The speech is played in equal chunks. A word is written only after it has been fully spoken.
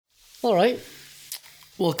All right.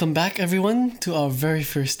 Welcome back, everyone, to our very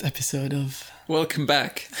first episode of... Welcome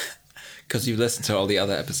back, because you've listened to all the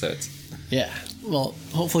other episodes. Yeah. Well,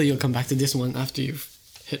 hopefully you'll come back to this one after you've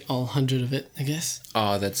hit all 100 of it, I guess.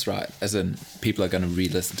 Oh, that's right. As in, people are going to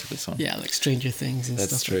re-listen to this one. Yeah, like Stranger Things and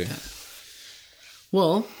That's stuff true. like that.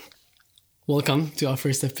 Well, welcome to our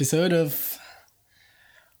first episode of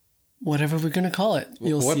whatever we're going to call it.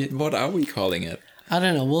 You'll see it. What are we calling it? I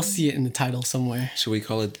don't know. We'll see it in the title somewhere. Should we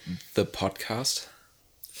call it The Podcast?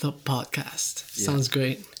 The podcast. Yeah. Sounds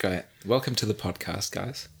great. Great. Welcome to the podcast,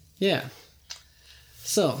 guys. Yeah.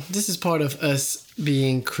 So, this is part of us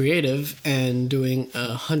being creative and doing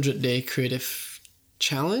a 100-day creative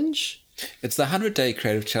challenge. It's the 100-day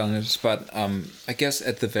creative challenge, but I guess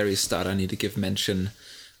at the very start I need to give mention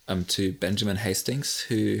to Benjamin Hastings,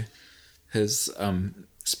 who has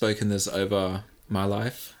spoken this over my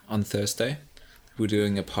life on Thursday. We're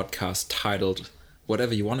doing a podcast titled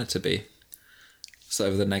Whatever You Want It to Be. So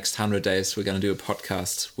over the next 100 days, we're going to do a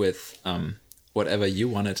podcast with whatever you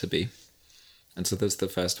want it to be. And so this is the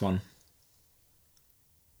first one.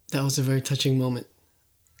 That was a very touching moment.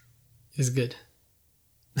 It's good.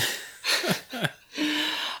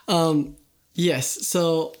 Yes,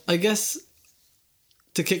 so I guess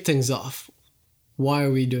to kick things off, why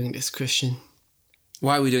are we doing this, Christian?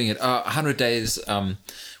 Why are we doing it? 100 days,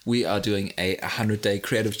 we are doing a 100-day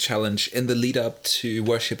creative challenge in the lead up to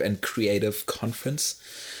Worship and Creative Conference.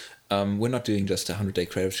 We're not doing just a 100-day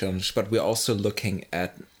creative challenge, but we're also looking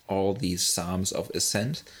at all these Psalms of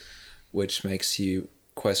Ascent, which makes you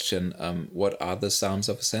question, what are the Psalms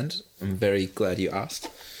of Ascent? I'm very glad you asked,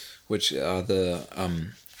 which are the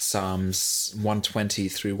Psalms 120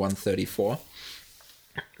 through 134.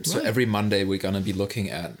 So Right. every Monday we're going to be looking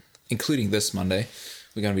at, including this Monday,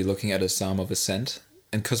 we're going to be looking at a Psalm of Ascent.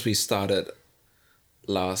 And because we started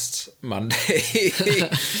last Monday,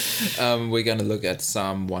 we're going to look at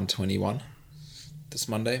Psalm 121 this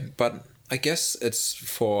Monday. But I guess it's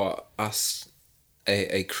for us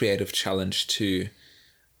a creative challenge to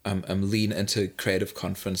lean into Creative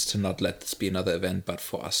Conference, to not let this be another event, but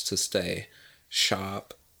for us to stay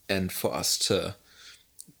sharp and for us to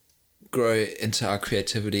grow into our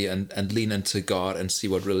creativity and lean into God and see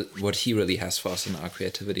what He really has for us in our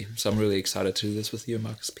creativity. So I'm really excited to do this with you,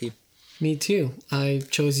 Marcus P. Me too. I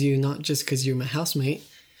chose you not just because you're my housemate,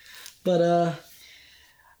 but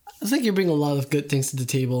I think you bring a lot of good things to the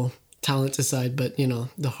table, talent aside, but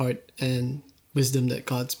the heart and wisdom that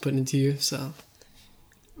God's put into you. So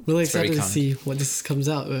really It's very excited to kind. see what this comes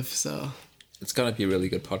out with. So It's going to be a really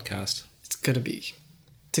good podcast. it's gonna be.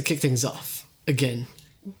 To kick things off, again,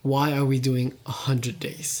 why are we doing 100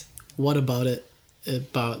 days? What about it?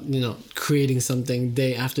 About, creating something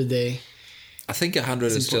day after day. I think 100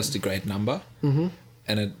 is important. just a great number. Mm-hmm.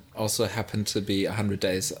 And it also happened to be 100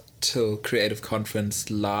 days till Creative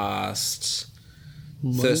Conference last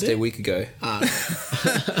Monday? Thursday week ago. Ah,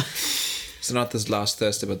 So not this last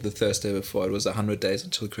Thursday, but the Thursday before. It was 100 days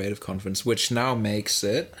until Creative Conference, which now makes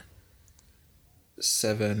it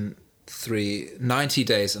 90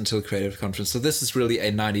 days until Creative Conference. So this is really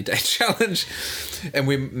a 90-day challenge. And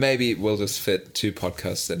we'll just fit 2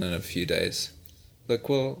 podcasts in a few days. Look,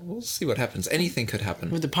 we'll see what happens. Anything could happen.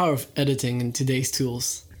 with the power of editing and today's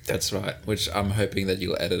tools. That's right. Which I'm hoping that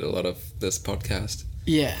you'll edit a lot of this podcast.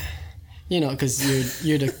 Yeah. Because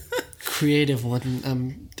you're the creative one.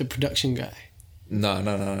 I'm the production guy.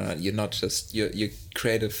 No. You're not just... You're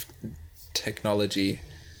creative technology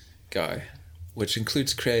guy, which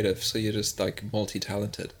includes creative. So you're just like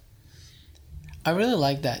multi-talented. I really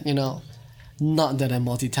like that, Not that I'm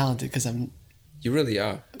multi-talented, because I'm... You really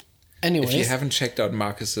are. Anyways. If you haven't checked out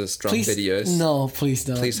Marcus's drum please, videos... No, please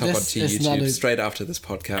don't. Please hop This onto is not YouTube a straight after this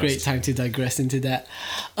podcast. great time to digress into that.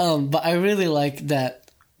 But I really like that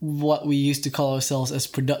what we used to call ourselves as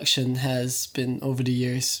production has been, over the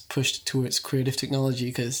years, pushed towards creative technology,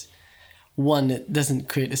 because one, it doesn't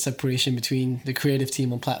create a separation between the creative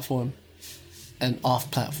team on platform and off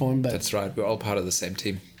platform, but That's right. We're all part of the same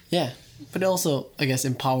team. yeah, but it also, I guess,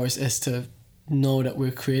 empowers us to know that we're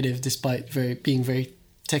creative despite being very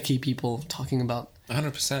techie people talking about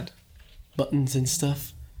 100%. buttons and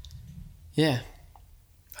stuff. Yeah.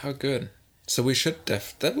 How good. So we should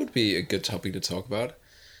that would be a good topic to talk about.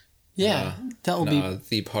 Yeah, that will be...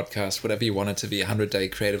 The podcast, whatever you want it to be, 100-day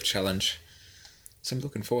creative challenge. So I'm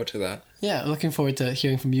looking forward to that. Yeah, looking forward to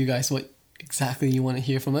hearing from you guys what exactly you want to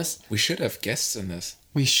hear from us. We should have guests in this.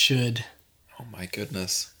 We should. Oh my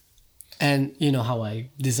goodness. And you know how I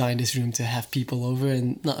designed this room to have people over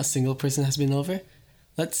and not a single person has been over?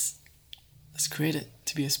 Let's create it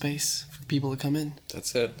to be a space for people to come in.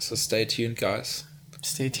 That's it. So stay tuned, guys.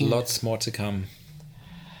 Stay tuned. Lots more to come.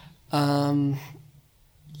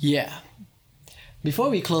 Yeah. Before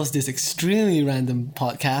we close this extremely random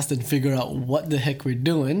podcast and figure out what the heck we're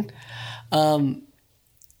doing, I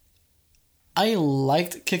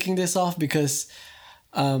liked kicking this off because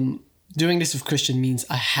doing this with Christian means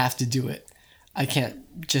I have to do it. I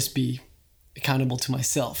can't just be accountable to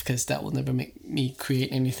myself because that will never make me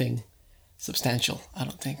create anything substantial, I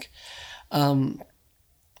don't think.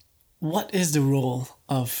 What is the role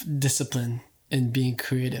of discipline in being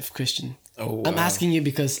creative, Christian? Oh, wow. I'm asking you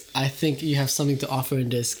because I think you have something to offer in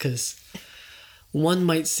this, because one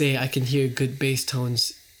might say I can hear good bass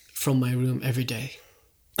tones from my room every day.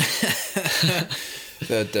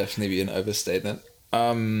 That'd definitely be an overstatement.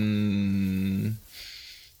 I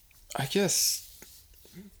guess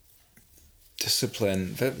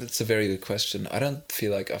discipline, that's a very good question. I don't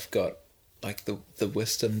feel like I've got like the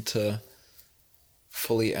wisdom to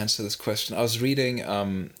fully answer this question. I was reading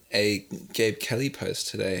a Gabe Kelly post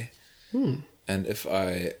today, and if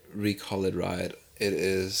I recall it right, it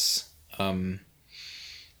is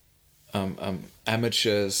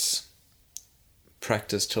amateurs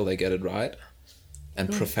practice till they get it right, and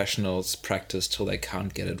professionals practice till they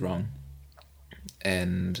can't get it wrong.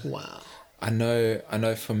 And Wow. I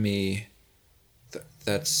know for me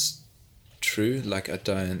that's true. Like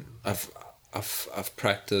I've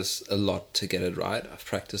practiced a lot to get it right. I've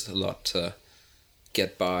practiced a lot to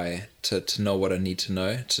get by, to know what I need to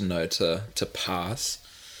know to pass.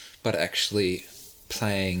 But actually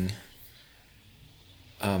playing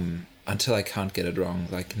until I can't get it wrong,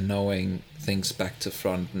 like knowing things back to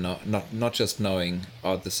front, not just knowing,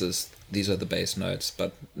 oh, these are the bass notes,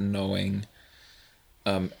 but knowing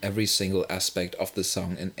every single aspect of the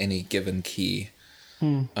song in any given key.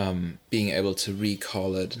 Being able to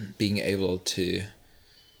recall it, being able to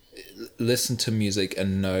listen to music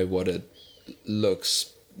and know what it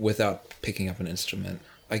looks without picking up an instrument.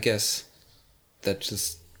 I guess that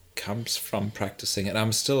just comes from practicing, and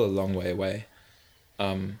I'm still a long way away.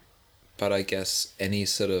 But I guess any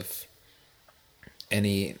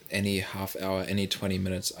half hour, any 20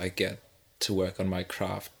 minutes I get to work on my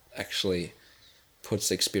craft actually puts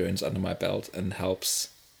experience under my belt and helps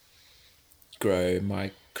grow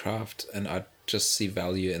my craft, and I just see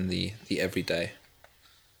value in the everyday.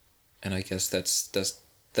 And I guess that's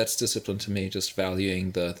discipline to me, just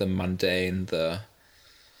valuing the mundane, the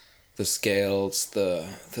scales, the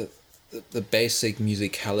basic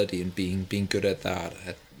musicality, and being good at that,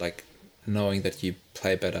 at like knowing that you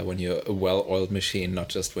play better when you're a well-oiled machine, not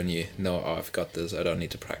just when you know, oh, I've got this, I don't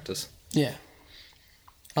need to practice. Yeah.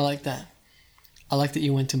 I like that. I like that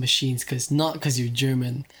you went to machines, not because you're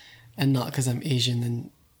German and not because I'm Asian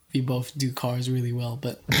and we both do cars really well,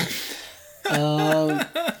 but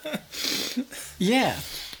yeah.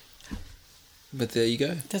 But there you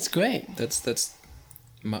go. That's great. That's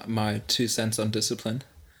my 2 cents on discipline.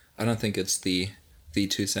 I don't think it's the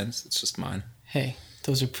 2 cents, it's just mine. Hey,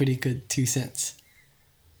 those are pretty good 2 cents.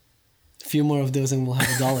 A few more of those and we'll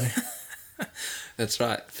have $1. That's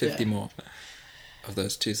right, 50 more of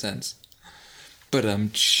those 2 cents. But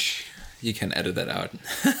you can edit that out.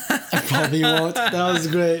 I probably won't. That was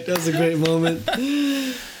great. That was a great moment.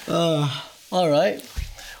 All right.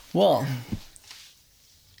 Well,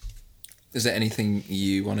 is there anything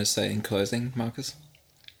you want to say in closing, Marcus?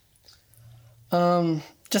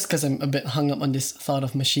 just because I'm a bit hung up on this thought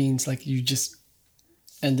of machines, like you just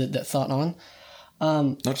ended that thought on.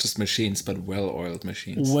 Not just machines, but well-oiled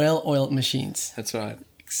machines. Well-oiled machines. That's right.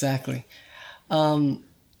 Exactly. I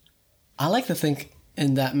like to think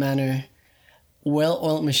in that manner,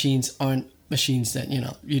 well-oiled machines aren't machines that,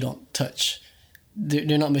 you don't touch.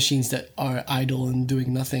 They're not machines that are idle and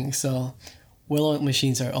doing nothing. So well-oiled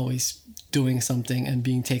machines are always doing something and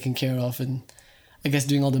being taken care of, and I guess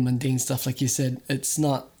doing all the mundane stuff, like you said. It's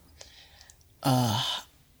not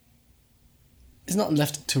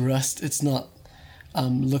left to rust. It's not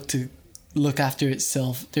look after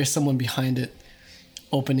itself. There's someone behind it,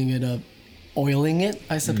 opening it up, oiling it,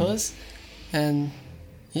 I suppose. And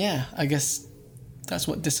yeah, I guess that's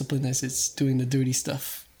what discipline is. It's doing the dirty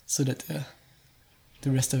stuff so that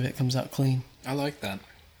the rest of it comes out clean. I like that.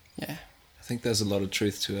 Yeah. I think there's a lot of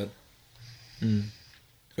truth to it.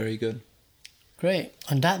 Very good. Great.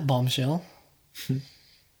 On that bombshell,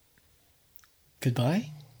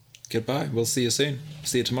 goodbye. Goodbye. We'll see you soon.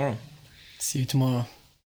 See you tomorrow. See you tomorrow.